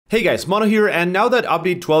Hey guys, Mono here, and now that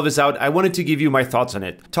update 12 is out, I wanted to give you my thoughts on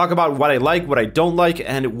it. Talk about what I like, what I don't like,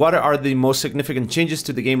 and what are the most significant changes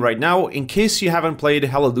to the game right now, in case you haven't played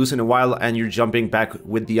Hell of Loose in a while and you're jumping back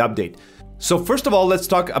with the update. So first of all, let's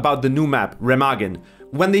talk about the new map, Remagen.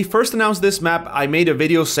 When they first announced this map, I made a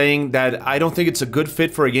video saying that I don't think it's a good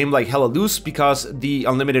fit for a game like Hell of Loose because the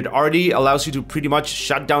unlimited RD allows you to pretty much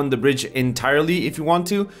shut down the bridge entirely if you want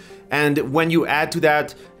to. And when you add to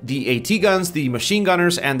that the AT guns, the machine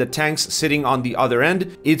gunners, and the tanks sitting on the other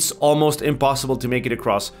end, it's almost impossible to make it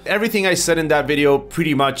across. Everything I said in that video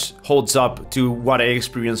pretty much holds up to what I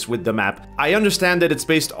experienced with the map. I understand that it's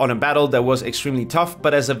based on a battle that was extremely tough,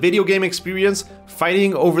 but as a video game experience,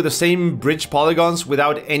 fighting over the same bridge polygons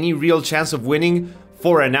without any real chance of winning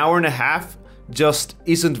for an hour and a half just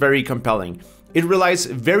isn't very compelling. It relies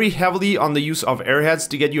very heavily on the use of airheads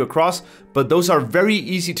to get you across, but those are very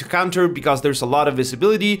easy to counter because there's a lot of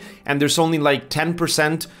visibility and there's only like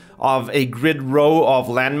 10% of a grid row of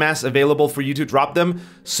landmass available for you to drop them.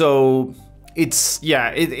 So it's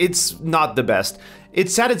not the best.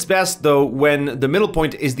 It's at its best though when the middle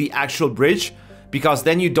point is the actual bridge, because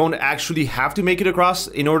then you don't actually have to make it across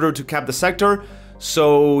in order to cap the sector.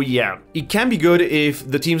 So yeah, it can be good if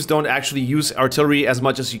the teams don't actually use artillery as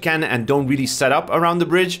much as you can and don't really set up around the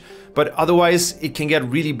bridge, but otherwise it can get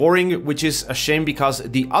really boring, which is a shame because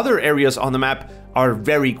the other areas on the map are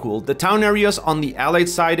very cool. The town areas on the Allied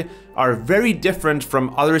side are very different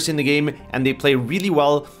from others in the game and they play really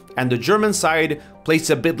well, and the German side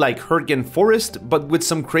plays a bit like Hurtgen Forest, but with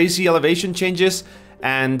some crazy elevation changes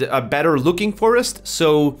and a better looking forest,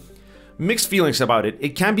 so mixed feelings about it. It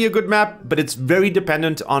can be a good map, but it's very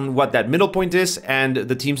dependent on what that middle point is and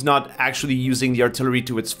the team's not actually using the artillery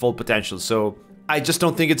to its full potential. So I just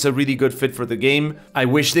don't think it's a really good fit for the game. I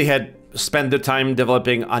wish they had spent the time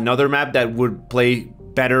developing another map that would play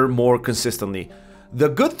better more consistently. The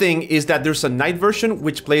good thing is that there's a night version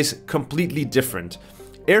which plays completely different.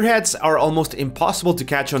 Airheads are almost impossible to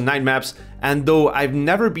catch on night maps, and though I've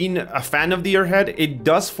never been a fan of the airhead, it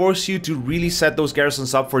does force you to really set those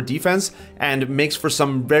garrisons up for defense and makes for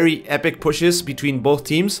some very epic pushes between both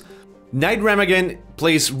teams. Night Remagen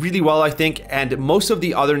plays really well, I think, and most of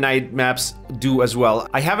the other night maps do as well.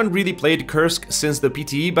 I haven't really played Kursk since the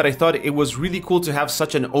PTE, but I thought it was really cool to have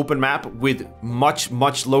such an open map with much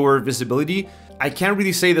lower visibility. I can't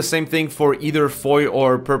really say the same thing for either Foy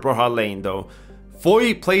or Purple Heart Lane though.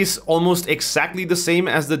 Foy plays almost exactly the same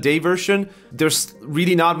as the day version. There's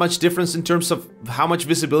really not much difference in terms of how much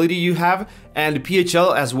visibility you have, and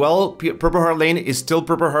PHL as well. Purple Heart Lane is still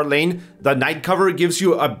Purple Heart Lane. The night cover gives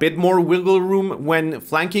you a bit more wiggle room when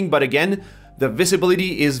flanking, but again, the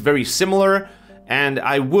visibility is very similar, and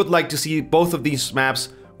I would like to see both of these maps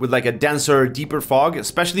with like a denser, deeper fog,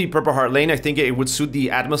 especially Purple Heart Lane. I think it would suit the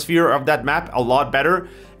atmosphere of that map a lot better,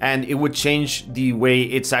 and it would change the way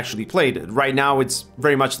it's actually played. Right now, it's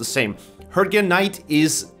very much the same. Hurtgen Night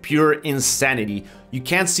is pure insanity. You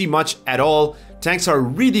can't see much at all. Tanks are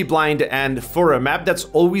really blind, and for a map that's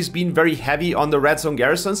always been very heavy on the red zone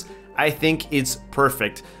garrisons, I think it's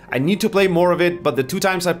perfect. I need to play more of it, but the 2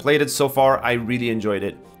 times I played it so far, I really enjoyed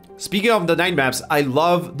it. Speaking of the night maps, I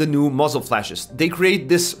love the new muzzle flashes. They create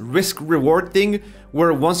this risk-reward thing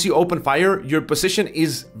where once you open fire, your position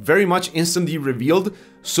is very much instantly revealed,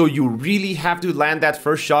 so you really have to land that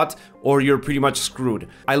first shot or you're pretty much screwed.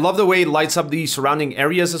 I love the way it lights up the surrounding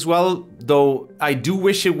areas as well, though I do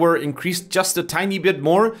wish it were increased just a tiny bit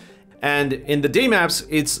more. And in the day maps,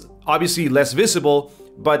 it's obviously less visible,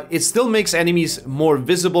 but it still makes enemies more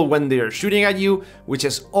visible when they're shooting at you, which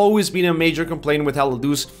has always been a major complaint with Hell of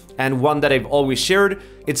Loose and one that I've always shared.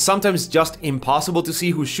 It's sometimes just impossible to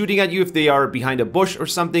see who's shooting at you if they are behind a bush or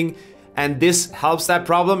something, and this helps that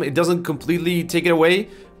problem. It doesn't completely take it away,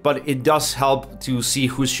 but it does help to see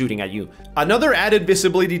who's shooting at you. Another added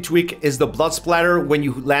visibility tweak is the blood splatter when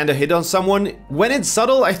you land a hit on someone. When it's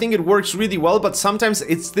subtle, I think it works really well, but sometimes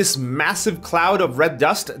it's this massive cloud of red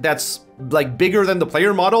dust that's like bigger than the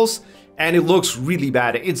player models, and it looks really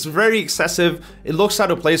bad. It's very excessive. It looks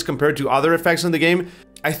out of place compared to other effects in the game.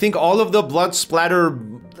 I think all of the blood splatter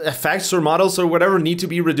effects or models or whatever need to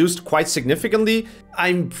be reduced quite significantly.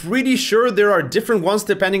 I'm pretty sure there are different ones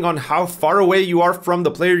depending on how far away you are from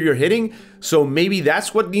the player you're hitting, so maybe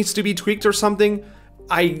that's what needs to be tweaked or something.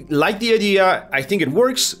 I like the idea, I think it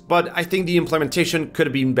works, but I think the implementation could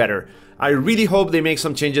have been better. I really hope they make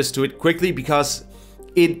some changes to it quickly because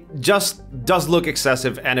it just does look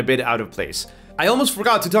excessive and a bit out of place. I almost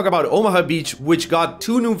forgot to talk about Omaha Beach, which got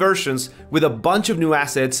 2 new versions with a bunch of new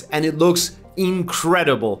assets, and it looks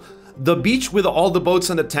incredible. The beach with all the boats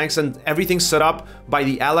and the tanks and everything set up by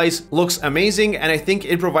the allies looks amazing, and I think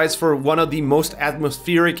it provides for one of the most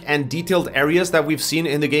atmospheric and detailed areas that we've seen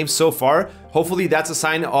in the game so far. Hopefully that's a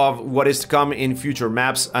sign of what is to come in future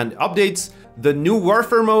maps and updates. The new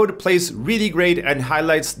warfare mode plays really great and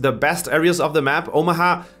highlights the best areas of the map.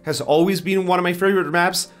 Omaha has always been one of my favorite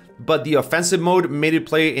maps, but the offensive mode made it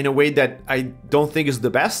play in a way that I don't think is the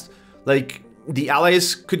best. Like, the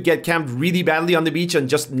allies could get camped really badly on the beach and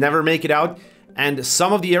just never make it out, and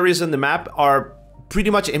some of the areas in the map are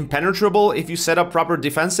pretty much impenetrable if you set up proper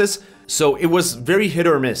defenses, so it was very hit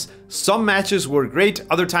or miss. Some matches were great,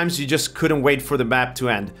 other times you just couldn't wait for the map to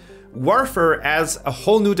end. Warfare adds a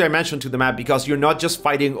whole new dimension to the map because you're not just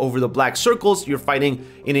fighting over the black circles, you're fighting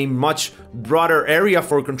in a much broader area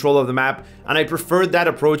for control of the map, and I preferred that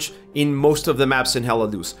approach in most of the maps in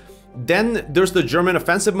Helldivers. Then there's the German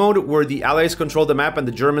offensive mode where the allies control the map and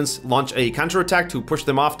the Germans launch a counterattack to push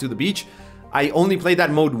them off to the beach. I only played that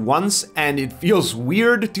mode once and it feels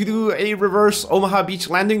weird to do a reverse Omaha beach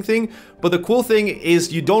landing thing, but the cool thing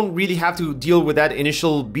is you don't really have to deal with that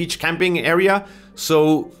initial beach camping area,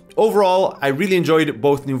 so overall I really enjoyed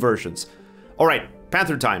both new versions. Alright,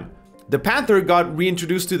 Panther time. The Panther got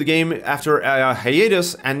reintroduced to the game after a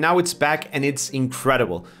hiatus and now it's back and it's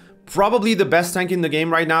incredible. Probably the best tank in the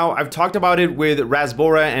game right now. I've talked about it with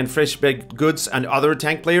Rasbora and Fresh Baked Goods and other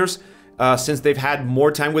tank players since they've had more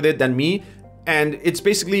time with it than me. And it's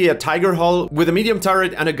basically a Tiger hull with a medium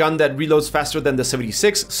turret and a gun that reloads faster than the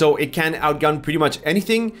 76, so it can outgun pretty much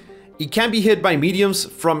anything. It can be hit by mediums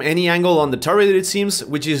from any angle on the turret, it seems,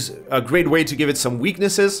 which is a great way to give it some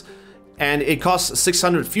weaknesses. And it costs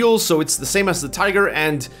 600 fuel, so it's the same as the Tiger,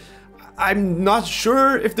 and I'm not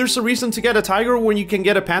sure if there's a reason to get a Tiger when you can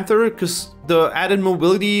get a Panther, because the added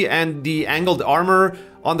mobility and the angled armor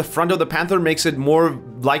on the front of the Panther makes it more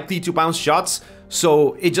likely to bounce shots,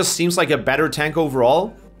 so it just seems like a better tank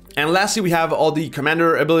overall. And lastly, we have all the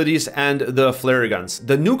commander abilities and the flare guns.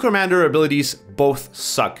 The new commander abilities both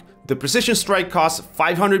suck. The Precision Strike costs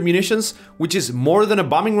 500 munitions, which is more than a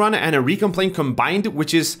bombing run and a recon plane combined,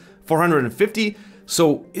 which is 450.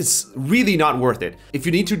 So it's really not worth it. If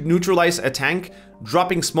you need to neutralize a tank,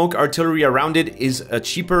 dropping smoke artillery around it is a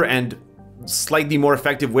cheaper and slightly more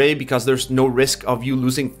effective way because there's no risk of you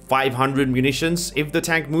losing 500 munitions if the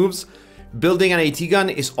tank moves. Building an AT gun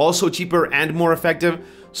is also cheaper and more effective,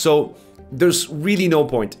 so there's really no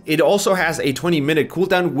point. It also has a 20-minute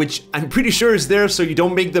cooldown, which I'm pretty sure is there so you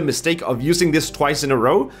don't make the mistake of using this twice in a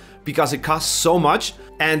row because it costs so much.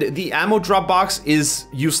 And the ammo drop box is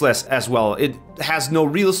useless as well. It has no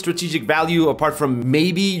real strategic value apart from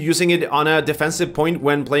maybe using it on a defensive point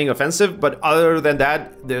when playing offensive, but other than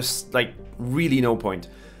that, there's like really no point.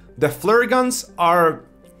 The flare guns are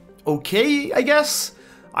okay, I guess.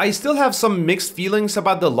 I still have some mixed feelings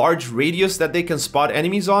about the large radius that they can spot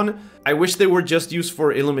enemies on. I wish they were just used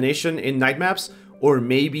for illumination in night maps, or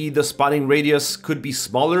maybe the spotting radius could be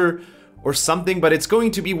smaller or something, but it's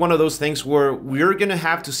going to be one of those things where we're gonna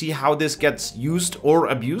have to see how this gets used or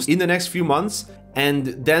abused in the next few months, and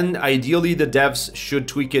then ideally the devs should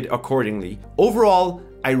tweak it accordingly. Overall,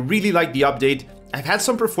 I really like the update. I've had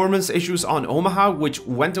some performance issues on Omaha, which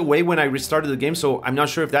went away when I restarted the game, so I'm not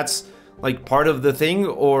sure if that's like part of the thing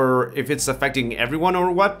or if it's affecting everyone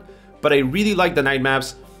or what, but I really like the night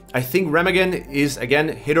maps. I think Remagen is again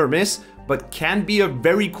hit or miss, but can be a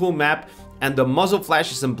very cool map, and the muzzle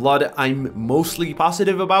flashes and blood I'm mostly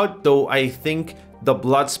positive about, though I think the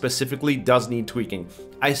blood specifically does need tweaking.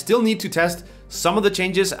 I still need to test some of the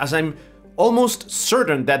changes as I'm almost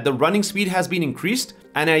certain that the running speed has been increased,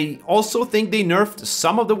 and I also think they nerfed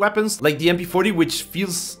some of the weapons like the MP40, which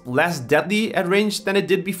feels less deadly at range than it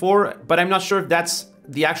did before, but I'm not sure if that's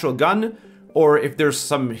the actual gun or if there's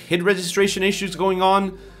some hit registration issues going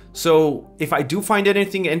on. So if I do find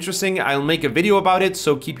anything interesting, I'll make a video about it,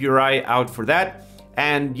 so keep your eye out for that.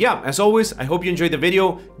 And yeah, as always, I hope you enjoyed the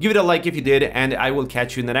video. Give it a like if you did, and I will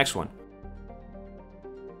catch you in the next one.